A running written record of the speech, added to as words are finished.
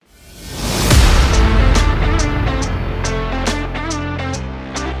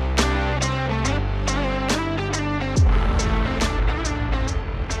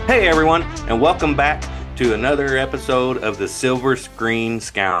Hey everyone, and welcome back to another episode of the Silver Screen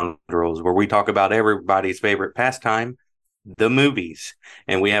Scoundrels, where we talk about everybody's favorite pastime, the movies.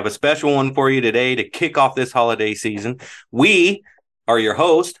 And we have a special one for you today to kick off this holiday season. We are your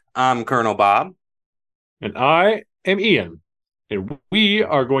host. I'm Colonel Bob. And I am Ian. And we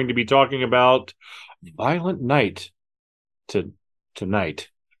are going to be talking about Violent Night tonight.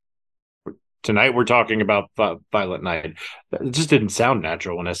 Tonight we're talking about Violent Night. It just didn't sound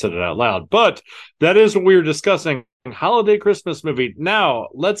natural when I said it out loud. But that is what we were discussing. Holiday Christmas movie. Now,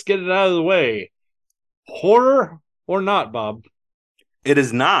 let's get it out of the way. Horror or not, Bob? It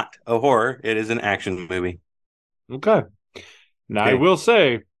is not a horror. It is an action movie. Okay. Now, I will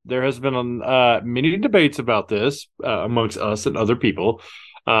say there has been many debates about this amongst us and other people.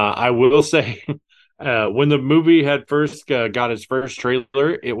 I will say when the movie had first got its first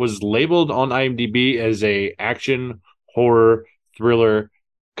trailer, it was labeled on IMDb as a action, horror, thriller,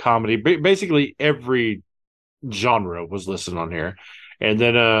 comedy. Basically, every genre was listed on here. And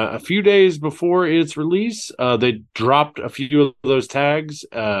then a few days before its release, they dropped a few of those tags,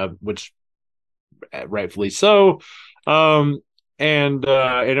 which rightfully so. And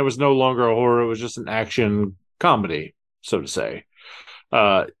it was no longer a horror; it was just an action comedy, so to say.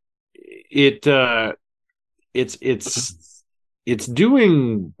 Uh, it it's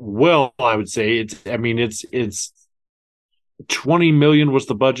doing well, I would say. It's 20 million was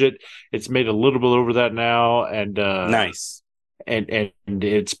the budget. It's made a little bit over that now, and Nice. and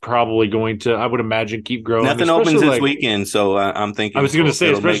it's probably going to, I would imagine, keep growing. Nothing opens this weekend, so I'm thinking I was going to say,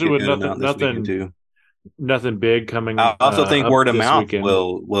 it'll make especially a with good amount this weekend nothing too. nothing big coming I also think up word of this mouth weekend.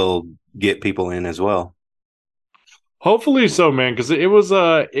 will get people in as well. Hopefully so, man, because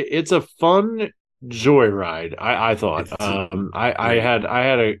it's a fun joyride. I thought. I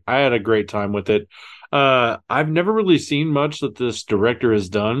had a great time with it. I've never really seen much that this director has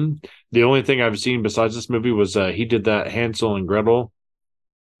done. The only thing I've seen besides this movie was he did that Hansel and Gretel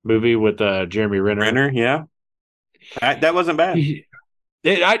movie with Jeremy Renner. Renner, yeah, that wasn't bad.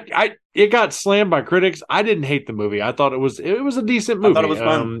 It got slammed by critics. I didn't hate the movie. I thought it was a decent movie. I thought it was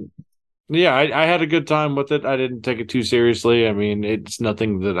fun. Yeah, I had a good time with it. I didn't take it too seriously. I mean, it's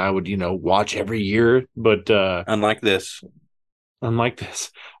nothing that I would, watch every year, but Unlike this. unlike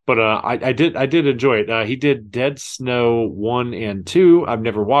this. But I did enjoy it. He did Dead Snow 1 and 2. I've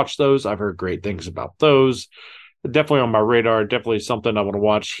never watched those. I've heard great things about those. Definitely on my radar. Definitely something I want to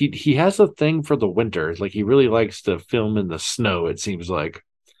watch. He has a thing for the winter. Like, he really likes to film in the snow, it seems like.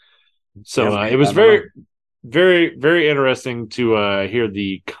 So it was very, very, very interesting to hear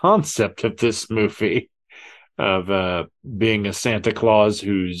the concept of this movie of being a Santa Claus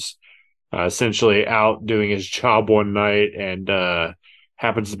who's essentially out doing his job one night and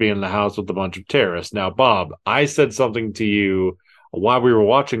happens to be in the house with a bunch of terrorists. Now, Bob, I said something to you while we were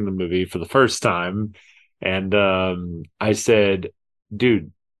watching the movie for the first time, and I said,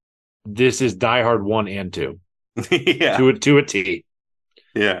 dude, this is Die Hard 1 and 2. Yeah. To a T.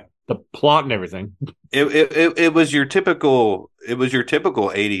 Yeah. The plot and everything. It was your typical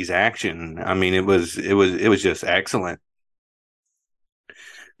 80s action. I mean, it was just excellent.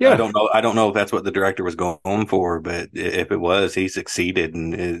 Yeah. I don't know if that's what the director was going for, but if it was, he succeeded,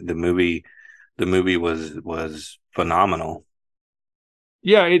 and the movie was phenomenal.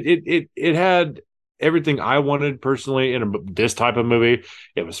 Yeah, it had everything I wanted personally in this type of movie.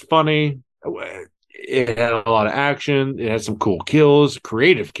 It was funny. It had a lot of action. It had some cool kills,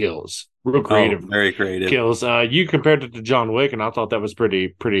 creative kills, real creative, very creative kills. You compared it to John Wick, and I thought that was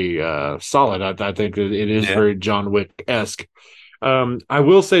pretty solid. I think that it is very John Wick-esque. I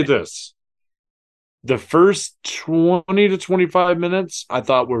will say this: the first 20 to 25 minutes I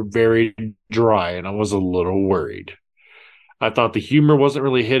thought were very dry, and I was a little worried. I thought the humor wasn't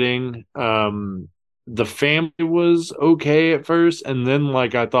really hitting. The family was okay at first, and then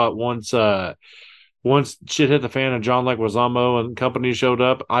I thought once shit hit the fan and John Leguizamo and company showed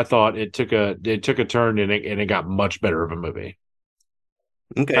up, I thought it took a turn and it got much better of a movie.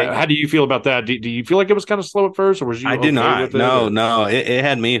 Okay. How do you feel about that? Do you feel like it was kind of slow at first, or was you? I do not. With it, no. It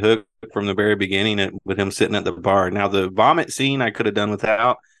had me hooked from the very beginning with him sitting at the bar. Now the vomit scene I could have done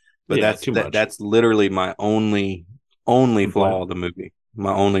without, but that's too much. That's literally my only flaw of the movie.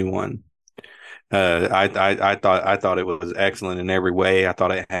 My only one. I thought it was excellent in every way. I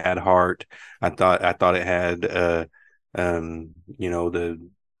thought it had heart. I thought it had the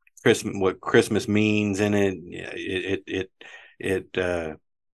Christmas, what Christmas means in it.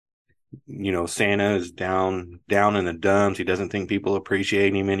 Santa is down in the dumps. He doesn't think people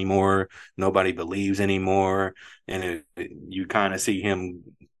appreciate him anymore. Nobody believes anymore, and you kind of see him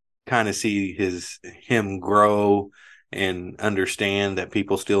grow and understand that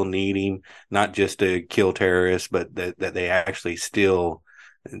people still need him, not just to kill terrorists, but that they actually still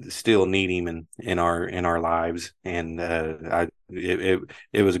need him in our lives. And it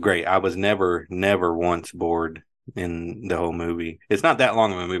was great. I was never once bored in the whole movie. It's not that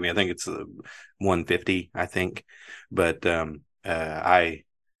long of a movie. I think it's 150, I think, but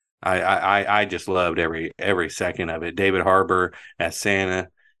I just loved every second of it. David Harbour as Santa,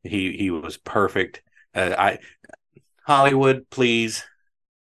 he was perfect. I Hollywood, please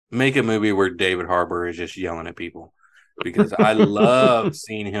make a movie where David Harbour is just yelling at people, because I love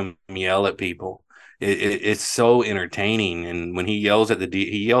seeing him yell at people. It's so entertaining, and when he yells at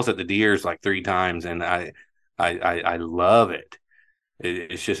he yells at the deers like three times, and I love it.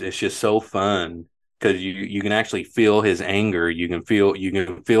 It's just so fun because you can actually feel his anger. You can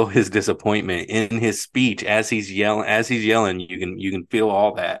feel his disappointment in his speech as he's yelling. You can feel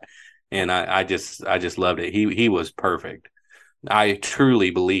all that, and I just loved it. He was perfect. I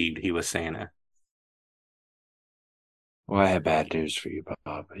truly believed he was Santa. Well, I have bad news for you,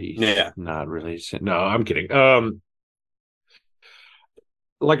 Bob. He's Yeah, not really. No, I'm kidding.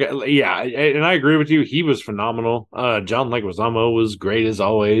 Yeah, and I agree with you. He was phenomenal. John Leguizamo was great as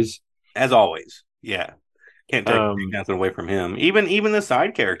always. as always. Yeah, can't take Um, nothing away from him. Even the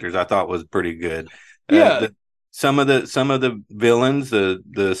side characters I thought was pretty good. yeah, The some of the villains, the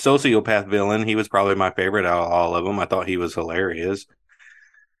sociopath villain, he was probably my favorite out of all of them. I thought he was hilarious.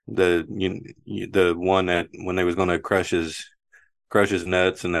 The one that when they was going to crush his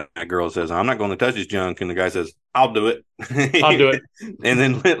nuts, and that girl says, "I'm not going to touch his junk," and the guy says, "I'll do it." I'll do it. And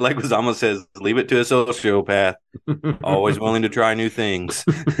then like Osama says, "Leave it to a sociopath, always willing to try new things."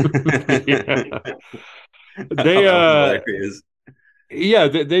 Yeah. I thought They that was hilarious. yeah,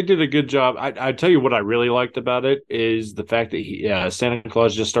 they did a good job. I tell you what I really liked about it is the fact that Santa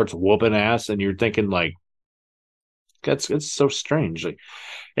Claus just starts whooping ass, and you're thinking like that's it's so strange. Like,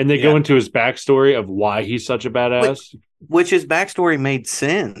 and they go Yeah, into his backstory of why he's such a which, badass. which his backstory made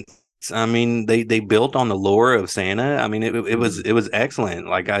sense. I mean, they built on the lore of Santa. I mean, it was Mhm. it was excellent.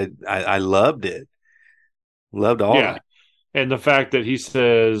 Like I loved it. Loved all of Yeah, it. and the fact that he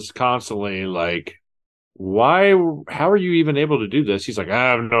says constantly like, "Why? How are you even able to do this?" He's like,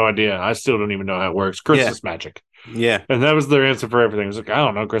 "I have no idea. I still don't even know how it works. Yeah, Christmas magic." yeah, And that was their answer for everything. It was like, "I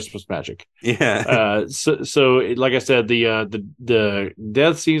don't know, Christmas magic." yeah, Like I said, the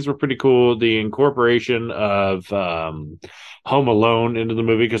death scenes were pretty cool. The incorporation of Home Alone into the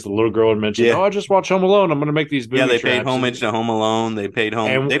movie because the little girl had mentioned, "Oh, yeah. I just watched Home Alone. I'm going to make these Yeah, booby they paid traps," homage to Home Alone. They paid home.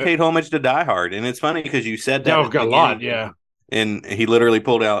 and They paid homage to Die Hard, and it's funny because you said that oh, at the a lot, beginning, yeah, and he literally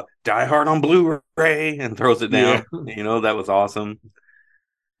pulled out Die Hard on Blu-ray and throws it yeah, down. That was awesome.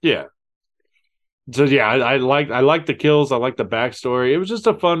 yeah. So yeah, I like the kills. I like the backstory. It was just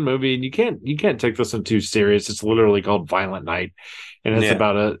a fun movie, and you can't take this one too serious. It's literally called Violent Night, and it's Yeah.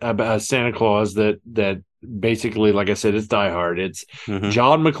 about a Santa Claus that basically, like I said, it's Die Hard. It's Hmm.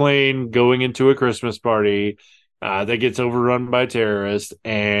 John McClane going into a Christmas party that gets overrun by terrorists,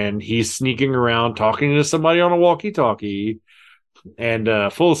 and he's sneaking around talking to somebody on a walkie-talkie. And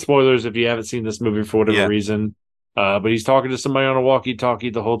full of spoilers if you haven't seen this movie for whatever Yeah. reason. But he's talking to somebody on a walkie-talkie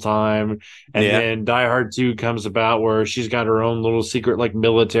the whole time, and Yeah. then Die Hard 2 comes about where she's got her own little secret like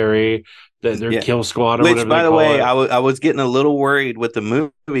military that their Yeah. kill squad or Which, whatever they by the call way, it. I was getting a little worried with the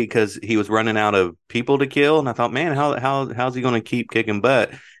movie because he was running out of people to kill, and I thought, man, how's he going to keep kicking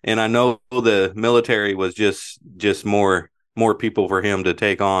butt? And I know the military was just more people for him to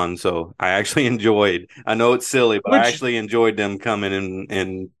take on, so I actually enjoyed. I know it's silly, but I Which actually enjoyed them coming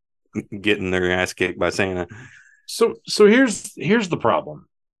and getting their ass kicked by Santa. so here's the problem.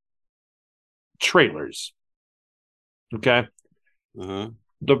 Trailers. Okay. Hmm.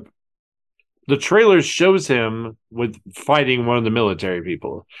 The the trailer shows him with fighting one of the military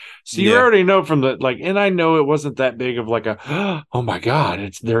people. So you Yeah. already know from the like, and I know it wasn't that big of like a oh my god,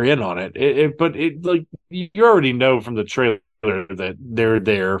 it's they're in on it. But it like you already know from the trailer that they're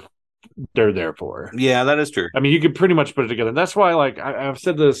there for. Yeah, that is true. I mean, you could pretty much put it together. That's why, like, I've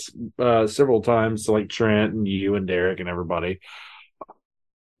said this several times to like Trent and you and Derek and everybody.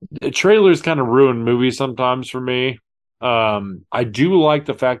 The trailers kind of ruin movies sometimes for me. I do like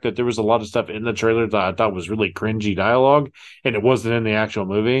the fact that there was a lot of stuff in the trailer that I thought was really cringy dialogue, and it wasn't in the actual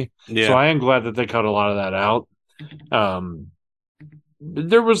movie. So Yeah. I am glad that they cut a lot of that out. Um,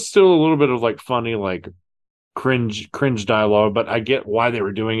 there was still a little bit of like funny, like cringe dialogue, but I get why they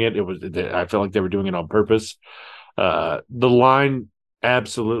were doing it. I feel like they were doing it on purpose. The line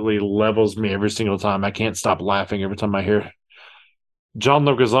absolutely levels me every single time. I can't stop laughing every time I hear John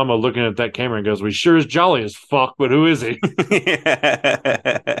Leguizamo looking at that camera and goes, "We sure is jolly as fuck, but who is he?"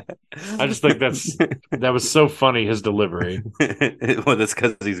 Yeah. I just think that was so funny, his delivery. Well, that's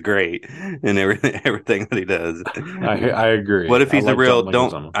because he's great in everything that he does. I What agree. if I he's the like real? John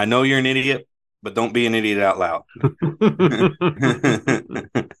Don't Leguizamo. I know you're an idiot, but don't be an idiot out loud.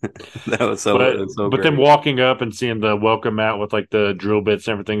 That was so But then great. walking up and seeing the welcome mat with like the drill bits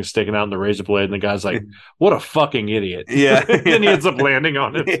and everything sticking out in the razor blade, and the guy's like, "What a fucking idiot!" Yeah, Then he yeah, ends up landing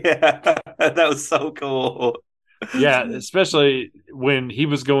on it. yeah. That was so cool. Yeah, especially when he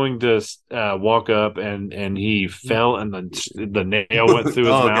was going to walk up and he fell and the nail went through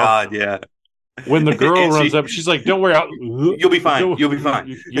his Oh mouth. God, yeah. When the girl And runs she, up, she's like, "Don't worry, you'll be fine. don't, You'll be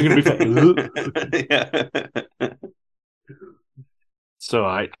fine. you're gonna be fine." Yeah. So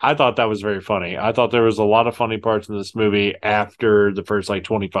I thought that was very funny. I thought there was a lot of funny parts in this movie after the first like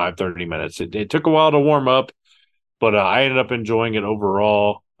 25, 30 minutes. It took a while to warm up, but I ended up enjoying it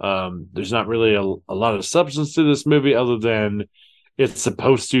overall. There's not really a lot of substance to this movie other than it's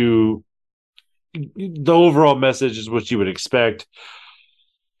supposed to, the overall message is what you would expect.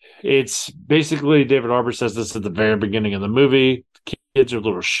 It's basically David Harbour says this at the very beginning of the movie. Kids are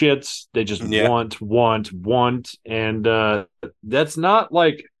little shits. They just Yeah. want. And that's not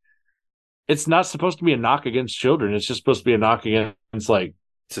like, it's not supposed to be a knock against children. It's just supposed to be a knock against like,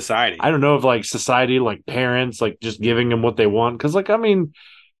 Society. I don't know if like society, like parents, like just giving them what they want. Cause like, I mean,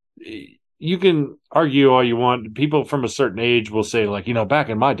 you can argue all you want. People from a certain age will say, like, back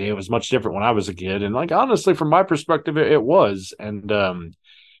in my day, it was much different when I was a kid. And like, honestly, from my perspective, it was. And,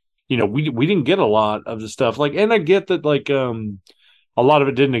 we didn't get a lot of the stuff. Like, and I get that, like, a lot of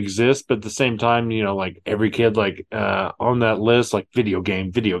it didn't exist, but at the same time, like every kid, like, on that list, like video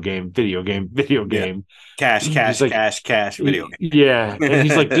game, video game, video game, video Yeah. game. Cash, He's cash, like, cash, cash, video yeah. And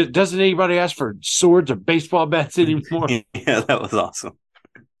he's like, game. doesn't anybody ask for swords or baseball bats anymore? Yeah, that was awesome.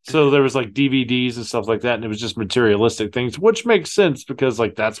 So there was like DVDs and stuff like that, and it was just materialistic things, which makes sense because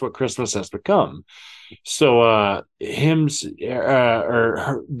like that's what Christmas has become. So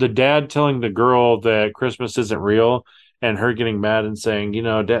the dad telling the girl that Christmas isn't real, and her getting mad and saying,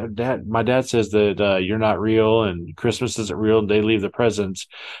 dad, my dad says that you're not real and Christmas isn't real, and they leave the presents.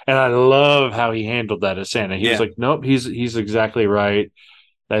 And I love how he handled that as Santa. He was Yeah. like, nope, he's exactly right.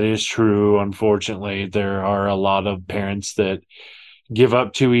 That is true. Unfortunately, there are a lot of parents that give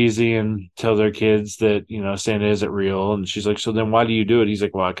up too easy and tell their kids that Santa isn't real. And she's like, so then why do you do it? He's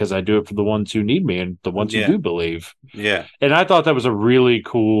like, well, because I do it for the ones who need me and the ones who Yeah. do believe. Yeah. And I thought that was a really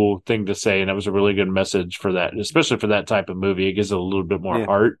cool thing to say, and it was a really good message for that, especially for that type of movie. It gives it a little bit more Yeah.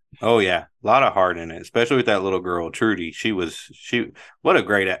 heart. Oh yeah. A lot of heart in it, especially with that little girl, Trudy. She what a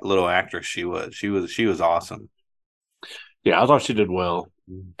great little actress she was. She was awesome. Yeah, I thought she did well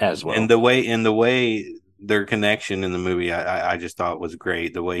as And well. the way their connection in the movie, I just thought was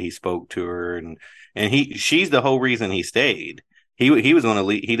great. The way he spoke to her, and she's the whole reason he stayed. He was going to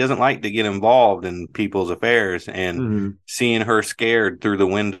leave. He doesn't like to get involved in people's affairs, and Mm-hmm. seeing her scared through the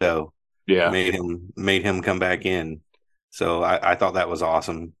window Yeah, made him come back in. So I thought that was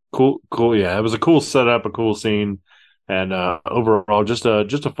awesome. cool. Yeah, it was a cool setup, a cool scene, and overall, just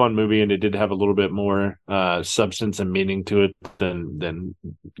a fun movie. And it did have a little bit more substance and meaning to it than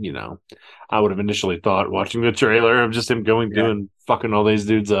I would have initially thought watching the trailer of just him going through Yeah. and fucking all these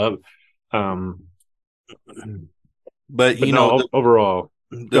dudes up. Um, But but no, overall,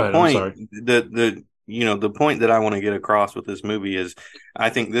 go the ahead. I'm point sorry. the point that I want to get across with this movie is I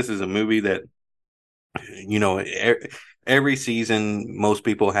think this is a movie that you know every season most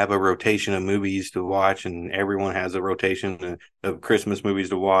people have a rotation of movies to watch, and everyone has a rotation of Christmas movies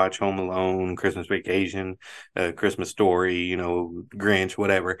to watch: Home Alone, Christmas Vacation, Christmas Story, Grinch,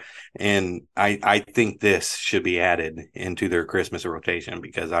 whatever. And I think this should be added into their Christmas rotation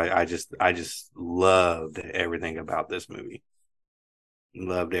because I just loved everything about this movie.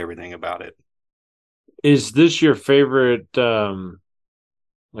 Loved everything about it. Is this your favorite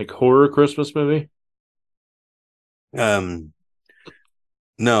like horror Christmas movie? um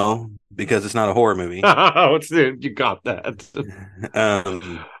no, because it's not a horror movie. Oh, you got that.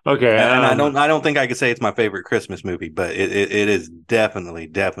 um Okay. and I don't think I could say it's my favorite Christmas movie, but it is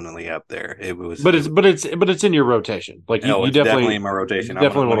definitely up there. It was But it it's was but it's but it's in your rotation. Like Oh, you it's definitely in definitely my you rotation. I'm gonna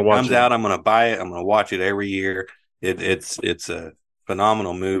definitely When want to it watch comes it. out, I'm gonna buy it. I'm gonna watch it every year. It's a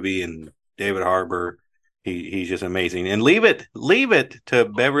phenomenal movie, and David Harbour, he's just amazing. And leave it to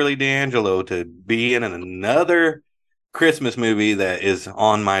Beverly D'Angelo to be in another Christmas movie that is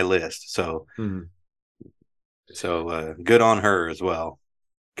on my list. So Hmm. good on her as well,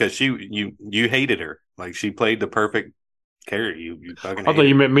 because you hated her, like she played the perfect character. You fucking I thought hated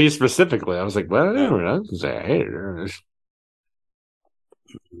you her. meant me specifically. I was like, well, No. I didn't say I hated her.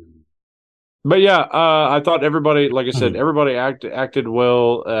 But yeah, I thought everybody, like I said, Mhm. everybody acted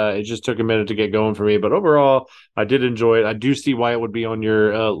well. It just took a minute to get going for me, but overall, I did enjoy it. I do see why it would be on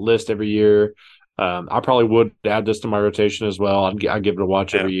your list every year. I probably would add this to my rotation as well. I'd give it a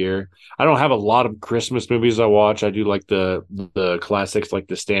watch Yeah. every year. I don't have a lot of Christmas movies I watch. I do like the classics, like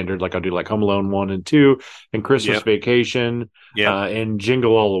the standard, like I do like Home Alone 1 and 2, and Christmas Yep. Vacation, Yep. and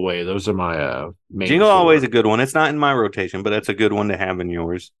Jingle All the Way. Those are my main Jingle always four. a good one. It's not in my rotation, but that's a good one to have in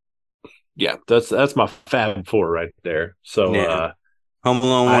yours. Yeah, that's my fab four right there. So Yeah. Home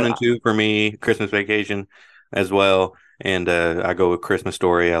Alone one and I two for me. Christmas Vacation as well, and I go with Christmas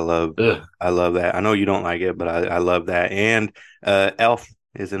Story. ugh. I love that. I know you don't like it, but I love that. And Elf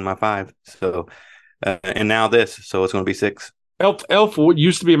is in my five. So and now this, so it's going to be six. Elf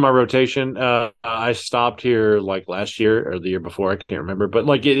used to be in my rotation. I stopped here like last year or the year before. I can't remember, but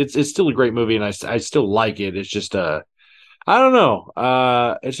like it's still a great movie, and I still like it. It's just I don't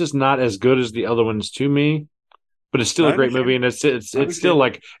know. It's just not as good as the other ones to me, but it's still I a great movie, understand. and I it's still understand.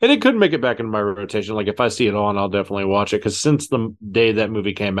 like, and it could make it back into my rotation. Like if I see it on, I'll definitely watch it because since the day that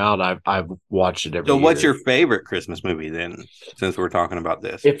movie came out, I've watched it every So, what's your year. favorite Christmas movie then? Since we're talking about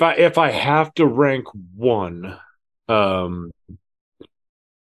this, If I have to rank one, um,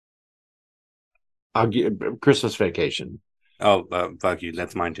 I'll give Christmas Vacation. oh fuck you,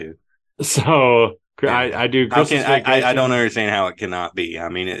 that's mine too. So Yeah, I do how Christmas can I don't Vacation. understand how it cannot be. I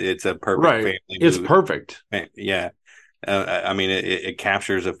mean, it's a perfect Right. family It's movie. perfect. Yeah, I mean, it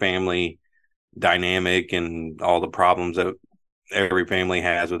captures a family dynamic and all the problems that every family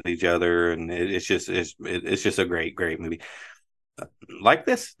has with each other, and it's just a great movie. Like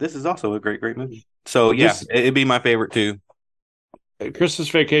this is also a great movie. So yeah, This it'd be my favorite too. Christmas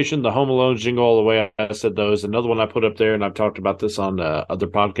Vacation, The Home Alone, Jingle All the Way. I said those. Another one I put up there, and I've talked about this on other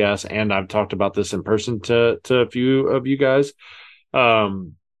podcasts, and I've talked about this in person to a few of you guys.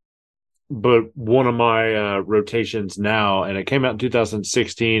 Um, but one of my rotations now, and it came out in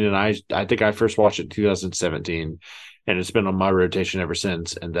 2016, and I think I first watched it in 2017, and it's been on my rotation ever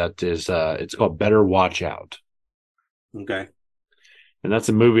since. And that is it's called Better Watch Out. Okay, And that's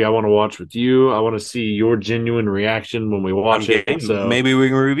a movie I want to watch with you. I want to see your genuine reaction when we I'm watch it. game. So, Maybe we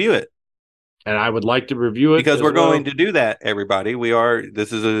can review it. and I would like to review it Because as we're going well. to do that, everybody.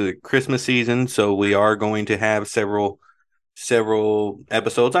 This is a Christmas season, so we are going to have several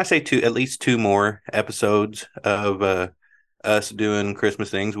episodes. I say two, at least two more episodes of us doing Christmas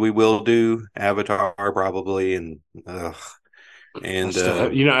things. We will do Avatar probably, I and still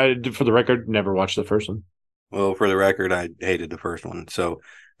have, for the record, never watched the first one. well, for the record, I hated the first one. So,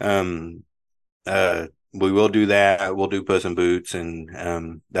 um, we will do that. We'll do Puss in Boots,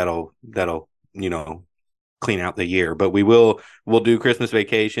 and that'll you know clean out the year. But we'll do Christmas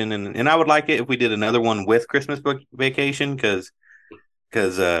Vacation, and I would like it if we did another one with Christmas Vacation because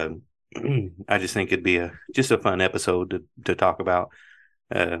I just think it'd be just a fun episode to talk about.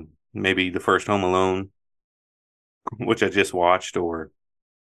 Uh, Maybe the first Home Alone, which I just watched, or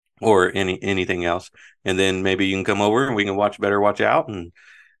anything else, and then maybe you can come over and we can watch Better Watch Out, and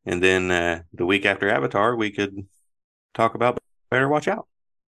then the week after Avatar we could talk about Better Watch Out.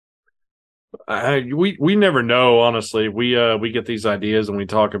 We never know, honestly. We get these ideas and we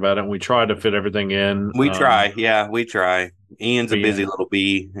talk about it and we try to fit everything in. We try, yeah, we try. Ian's a But busy yeah, little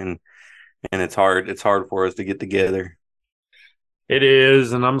bee, and it's hard for us to get together. it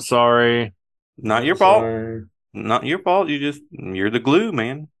is, and I'm sorry. Not I'm your fault. sorry. Not your fault. You're the glue,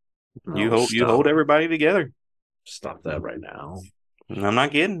 man. Oh, You hold stop. everybody together. Stop that right now. And I'm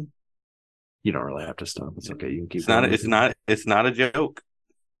not kidding. You don't really have to stop. It's okay. You can keep It's not going with it. it's not a joke.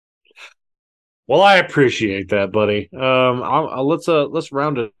 Well, I appreciate that, buddy. Let's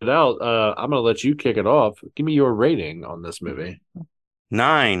round it out. I'm gonna let you kick it off. Give me your rating on this movie.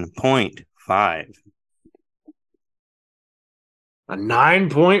 9.5. A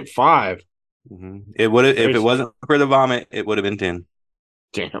 9.5. It would have if it There's wasn't for the vomit, it would have been 10.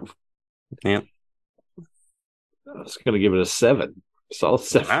 damn. Yep. I was gonna give it a 7. Solid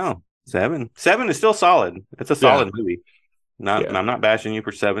 7. Wow. 7. 7 is still solid. It's a Yeah, solid movie. Not yeah. I'm not bashing you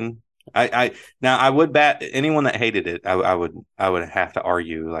for 7. I now I would bat anyone that hated it. I would have to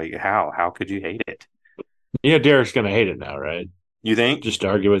argue like how could you hate it? Yeah, Derek's gonna hate it now, right? You think? Just to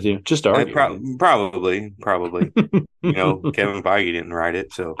argue with you. Just to argue with you. Probably. Kevin Feige didn't write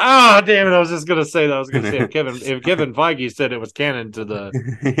it, so Oh, damn it. I was just gonna say that. I was gonna say if Kevin Feige said it was canon to the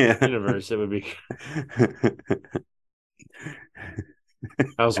yeah. universe, it would be.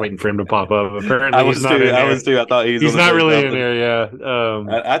 I was waiting for him to pop up. Apparently he's not in I there. was too. I thought he was He's going to not say really in something. there, yeah.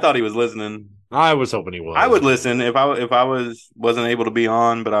 I thought he was listening. I was hoping he I was. would listen if I wasn't able to be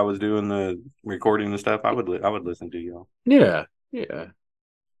on, but I was doing the recording and stuff. I would listen to y'all. Yeah, yeah.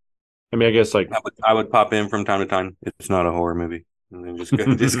 I mean, I guess like I would pop in from time to time. It's not a horror movie. And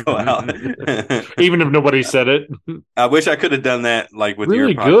then just go out. even if nobody said it, I wish I could have done that like with your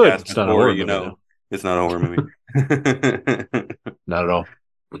really good. podcast It's not a before, horror movie though. it's not a horror movie. Not at all.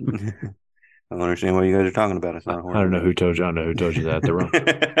 I don't understand what you guys are talking about. It's not a I horror don't know movie. who told you. I don't know who told you that. They're wrong.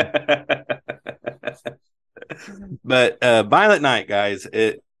 But Violent Night, guys,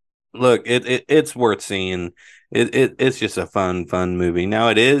 it's worth seeing. It's just a fun movie. Now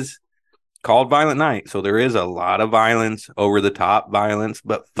it is called Violent Night, so there is a lot of violence, over the top violence,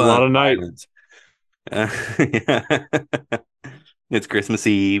 but A lot fun of night. violence. Yeah. It's Christmas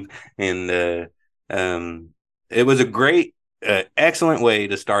Eve, and it was a great, excellent way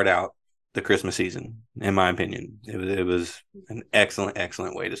to start out the Christmas season, in my opinion. It was an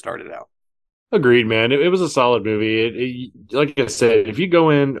excellent way to start it out. Agreed, man. It was a solid movie. Like I said, if you go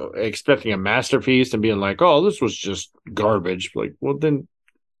in expecting a masterpiece and being like, "Oh, this was just garbage," like, well, then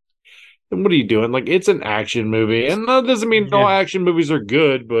what are you doing? Like, it's an action movie, and that doesn't mean all Yeah. action movies are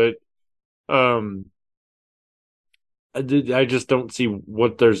good, but um, I just don't see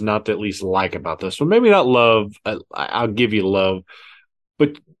what there's not to at least like about this one. Maybe not love. I'll give you love,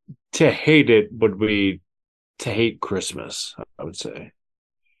 but to hate it would be to hate Christmas. I would say,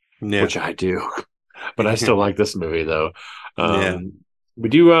 Yeah. which I do, but I still like this movie though. Yeah. We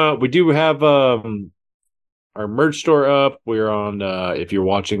do have our merch store up. We're on if you're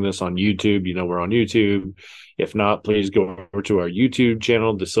watching this on YouTube, you know we're on YouTube. If not, please go over to our YouTube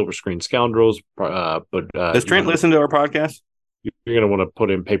channel, the Silver Screen Scoundrels. But Does Trent listen to our podcast? you're gonna want to put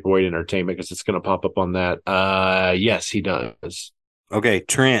in Paperweight Entertainment because it's gonna pop up on that. Yes, he does. Okay,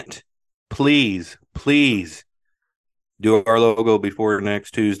 Trent, please do our logo before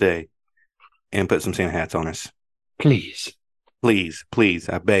next Tuesday and put some Santa hats on us. Please, Please.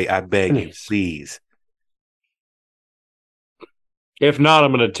 I beg you, please. please. If not,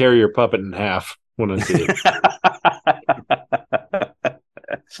 I'm gonna tear your puppet in half when I see it.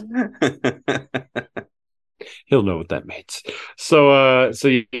 He'll know what that means. So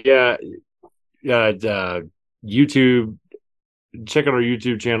yeah, YouTube. Check out our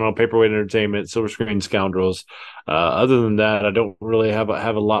YouTube channel, Paperweight Entertainment, Silver Screen Scoundrels. Other than that, I don't really have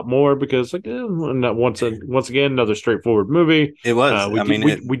a lot more because like once again another straightforward movie. It was. We I do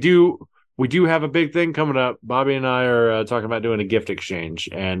mean, we do have a big thing coming up. Bobby and I are talking about doing a gift exchange,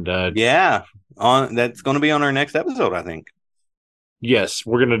 and yeah. On that's going to be on our next episode, I think. yes,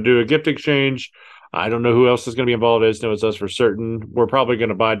 we're going to do a gift exchange. I don't know who else is going to be involved. I just know it's us for certain. We're probably going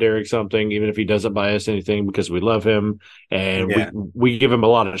to buy Derek something, even if he doesn't buy us anything, because we love him and we Yeah, we give him a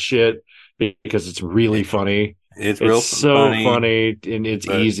lot of shit because it's really it, funny. it's It's real so funny, funny and it's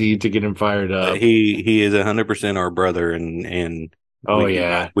but easy to get him fired up. he is 100% our brother, and Oh we do not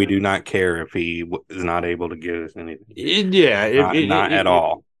yeah, we do not care if he is not able to give us anything. yeah. Not at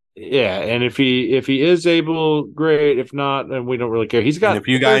all. Yeah, and if he is able, great. If not, then we don't really care. He's And got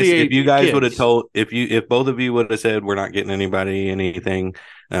 38 kids. if both of you would have said we're not getting anybody anything,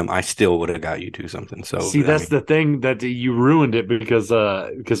 I still would have got you two something. So See, I that's mean, the thing that you ruined it because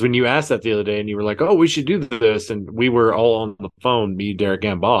when you asked that the other day and you were like, "Oh, we should do this," and we were all on the phone, me, Derek,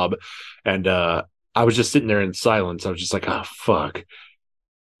 and Bob, and I was just sitting there in silence. I was just like, "Oh, fuck."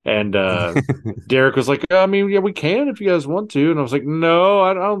 And Derek was like, "I mean, yeah, we can if you guys want to." And I was like, "No,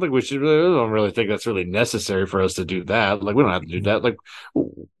 I don't think we should. I don't really think that's really necessary for us to do that. Like, we don't have to do that. Like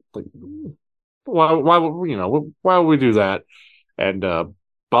why would we do that?" And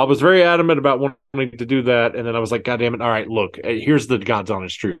Bob was very adamant about wanting to do that. And then I was like, God damn it. All right, look, here's the God's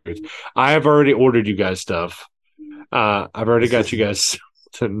honest truth. I have already ordered you guys stuff. I've already got you guys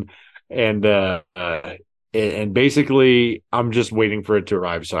something. And, and basically, I'm just waiting for it to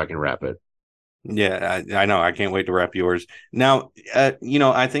arrive so I can wrap it. yeah, I know. I can't wait to wrap yours. Now,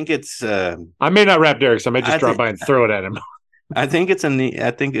 I think it's I may not wrap Derek's. I may just I drop think by and throw it at him. it's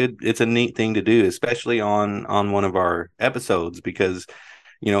a neat thing to do, especially on one of our episodes, because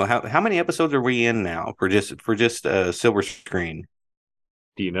how many episodes are we in now for just Silver Screen?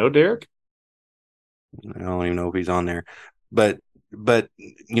 Do you know, Derek? I don't even know if he's on there, but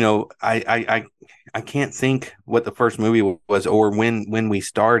I can't think what the first movie was, or when we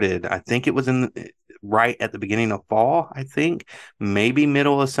started. I think it was right at the beginning of fall. I think maybe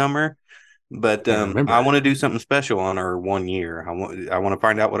middle of summer. But Can't I remember. want to do something special on our 1 year. I want to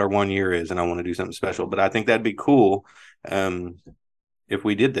find out what our 1 year is, and I want to do something special. But I think that'd be cool um, if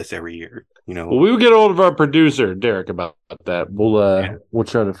we did this every year. Well, we will get hold of our producer, Derek, about that. Yeah, We'll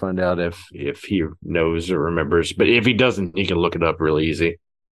try to find out if he knows or remembers. But if he doesn't, he can look it up really easy.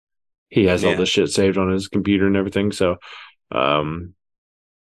 He has all yeah. this shit saved on his computer and everything. So,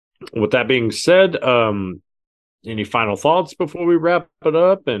 with that being said, Any final thoughts before we wrap it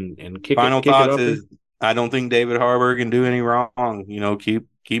up and Final kick it thoughts up here? is I don't think David Harbour can do any wrong.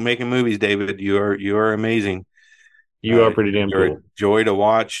 Keep making movies, David. You are amazing. You are pretty damn You're a cool. joy to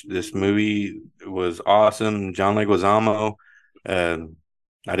watch. This movie was awesome. John Leguizamo. Um,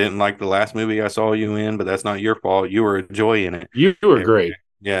 I didn't like the last movie I saw you in, but that's not your fault. You were a joy in it. You were Every, great.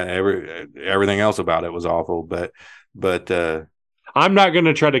 yeah, everything else about it was awful. But I'm not going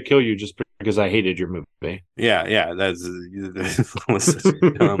to try to kill you just because I hated your movie. yeah, that was such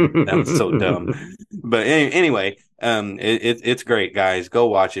dumb. That was so dumb. But anyway, it's great, guys. Go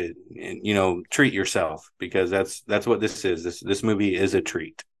watch it. And, treat yourself because that's what this is. This movie is a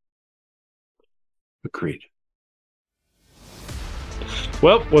treat. Agreed.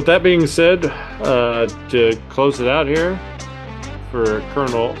 Well, with that being said, to close it out here, for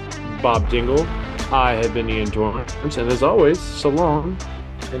Colonel Bob Dingle, I have been Ian Torrance, and as always, so long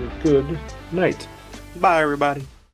and good night. Bye, everybody.